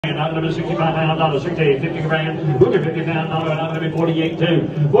Not going to be $65 pounds, 68, 50 grand, $50 pounds, not going to be 48 2,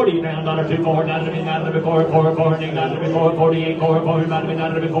 $48 pounds, 2 4, not going to be 4, 4, 4, not going to be 4, 48, 4, 4, not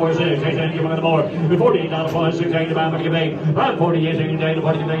going to be 4, 6, 8, 8, give me more, $48, 1, 6, 8, I'm going to give 8, I'm 48, 8, 8, 8, 8,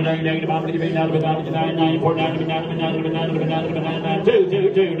 8, I'm going to give 8, 9, 9, 9, 4, 9, 9, 9, 9, 9, 9, 9, 2,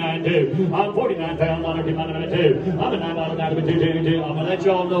 2, 2, 9, 2, I'm 49 pounds, $2, I'm a $9, 2, 2, 2, I'm going to let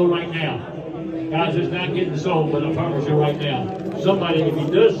y'all know right now. Guys, it's not getting sold, but I promise you right now, somebody, if he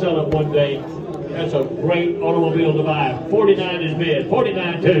does sell it one day, that's a great automobile to buy. 49 is bid.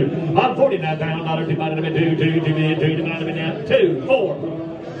 49 2. I'm 49 pounds. Divided by 2, 2, 2 bid, 2 divided by now 2, 4,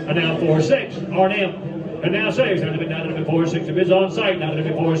 and now 4, 6. R&M. And now 6, and now 4, 6, if it's on site, now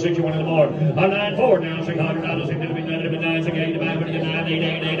 4, 6, you want it more. 9, 4, now $600, 6, 9, 6, 8, 9,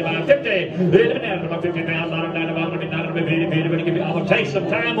 8, 8, 50, 50 pounds, I'm going to take some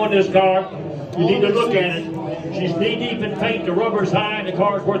time on this car. You need to look at it. She's knee deep in paint, the rubber's high, and the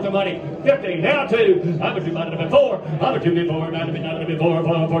car's worth the money. 50, now 2, I'm a 2, 4, I'm a 2, 4, 9, 4,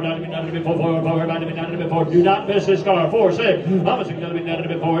 4, 4, 9, 4, 4, 4, 9, 4. Do not miss this car. 4, 6, I'm a 6,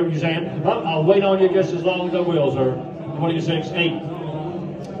 9, 4, you saying? I'll wait on you just as long as I will, sir. 26, 8.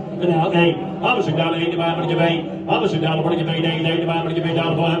 And now 8. I'm a $6, 8, I'm going to give 8. I'm a $6, I'm going to give 8, 8, 8, I'm going to give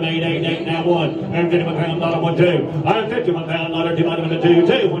 $8, 1, 8, 8, 8, now 1. I'm 51 pounds, 1, 2. I'm 51 pounds, 2, 2, 2,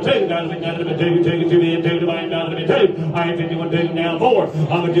 1, 2, 2, 2, 2, 2, 2, I'm 51, 2, now 4.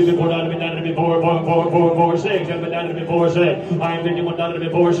 I'm a 2, 4, 4, 4, 4, 4, 6. I'm 4, 6. I'm 51,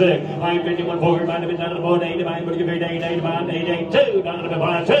 4, 6. I'm 51, 4, 1, 8, I'm going to give 8, 8, 8, 8, 8, 2, 2, 2, I'm a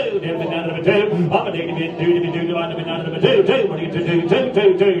 2, 2, 2, 2,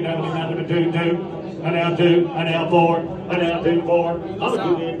 2, 2, and now 2, and now 4, and now 2, 4. I'm going to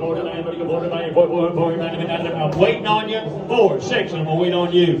 4, and I'm going to go 4, I'm waiting on you. 4, 6, and I'm going to wait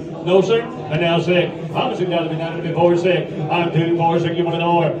on you. No, sir. And now 6. I'm 6, 4, 6. I'm 2, 4, 6, you want an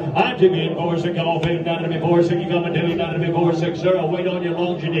hour. I'm 2, 4, 6, I'm all 4, 6, you come and 2, 4, 6, sir. I'll wait on you as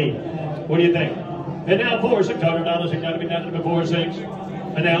long as you need. What do you think? And now 4, $600, 4, 6.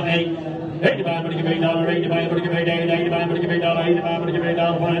 And now 8. 8 I'm going to give $8, 8 I'm going to give 8, 8 I'm going to give $8, 8 I'm going to give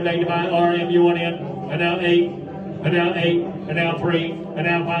 $8, 1, 8 RM, you want in, and now 8, and now 8, and now 3, and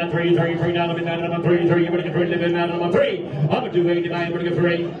now 5, 3, 3, 3, now I'm 3, 3, you're going to get 3, now I'm 3, I'm going to do 8, I'm going to give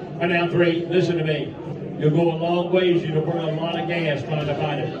 3, and now 3, listen to me, you'll go a long ways, you'll burn a lot of gas trying to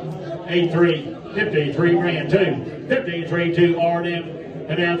find it, 8, 3, 50, 3 grand, 2, 50, 3, 2, RM,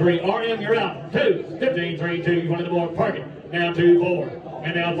 and now 3, RM, you're out, 2, 15, 3, 2, you want more, park it, now 2, 4,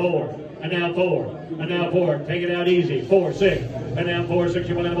 and now 4. And now 4, and now 4, take it out easy, 4, 6, and now 4, 6,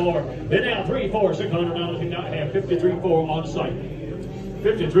 you want more. Then now 3, 4, $600, you now have 53, 4 on site.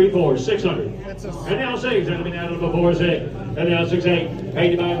 53, 4, 600. And now 6, that'll be now 4, 6, and now 6, 8,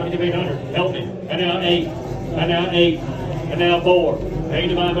 85, I'm going to give 800, help me. And now 8, and now 8, and now 4,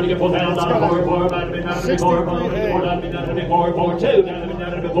 85, I'm going to give $4,000, 4, 4, 4, 2,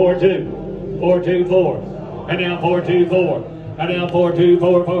 4, 2, 4, 2, 4, and now 4, 2, 4. And now 4, 2,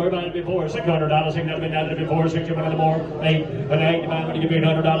 4, 4, about before $600, $600 before 6 more, 8, and 8, I'm going to give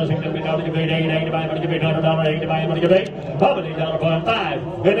 $800, $600 give 8, 8, 8, I'm going to give $800, 8, I'm going to give 8, $8 fund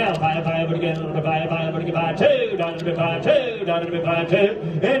 5, and now 5, 5, I'm going to get 5, 5, I'm going to give 5, 2, $5, 2, $5, 2,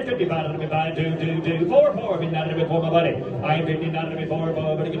 and 55, I'm going to give 5, 2, 2, 2, 4, 4, $50 before my buddy. I'm $50 before, I'm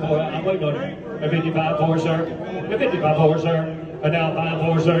going to give 4, I'm waiting on it. 55, 4, sir. 55, 4, sir. And now 5,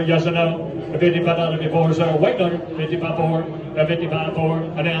 4, sir, yes or no? $55 before, sir. Wait on it. 55, 4. 55, 4.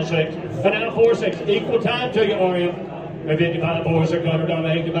 And now 6. And now 4, 6. Equal time to you, RM. 55, 4, $600, 8,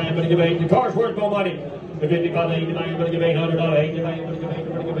 I'm going to give 8. The car's worth more money. 55, 8, I'm going to give $800, 8, I'm going to give 8, I'm going to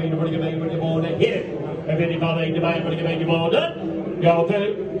give 8, I'm going to give 8, I'm going to give 8, hit it. 55, 8, I'm going to give 8, you all done? Y'all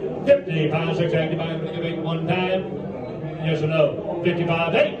do? 55, 6, 8, I'm going to give 8 one time. Yes or no?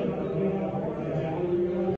 55, 8.